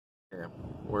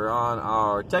We're on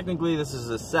our, technically this is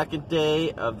the second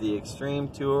day of the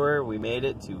eXtreme tour. We made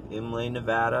it to Imlay,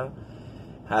 Nevada.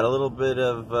 Had a little bit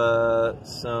of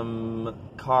some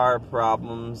car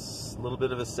problems, a little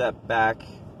bit of a setback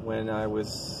when I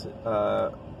was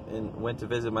went to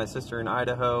visit my sister in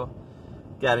Idaho.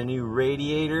 Got a new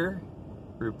radiator,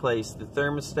 replaced the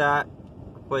thermostat,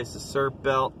 replaced the SERP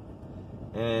belt,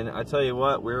 and I tell you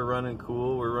what, we're running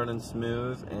cool, we're running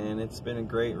smooth, and it's been a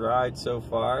great ride so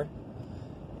far.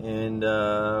 And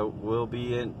we'll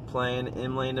be playing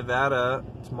Imlay, Nevada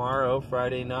tomorrow,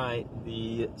 Friday night,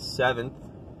 the 7th.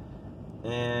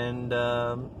 And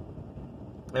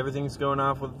everything's going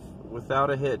off without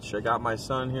a hitch. I got my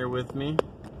son here with me.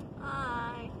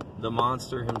 Hi. The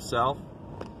monster himself.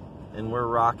 And we're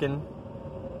rocking.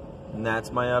 And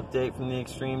that's my update from the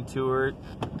eXtreme tour.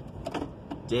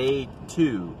 Day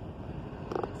 2.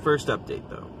 First update,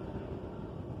 though.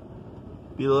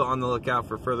 Be on the lookout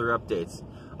for further updates.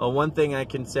 One thing I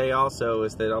can say also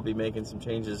is that I'll be making some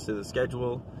changes to the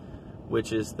schedule,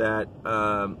 which is that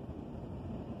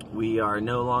we are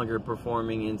no longer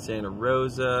performing in Santa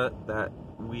Rosa, that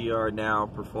we are now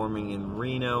performing in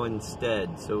Reno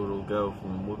instead. So we'll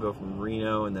go from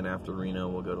Reno, and then after Reno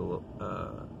we'll go to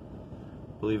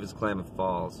I believe it's Klamath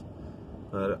Falls.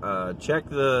 But check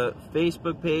the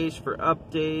Facebook page for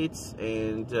updates,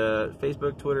 and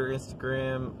Facebook, Twitter,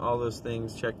 Instagram, all those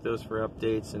things. Check those for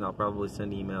updates, and I'll probably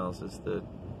send emails as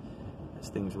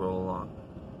things roll along.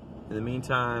 In the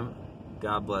meantime,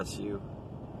 God bless you.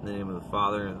 In the name of the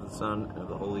Father, and of the Son, and of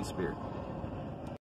the Holy Spirit.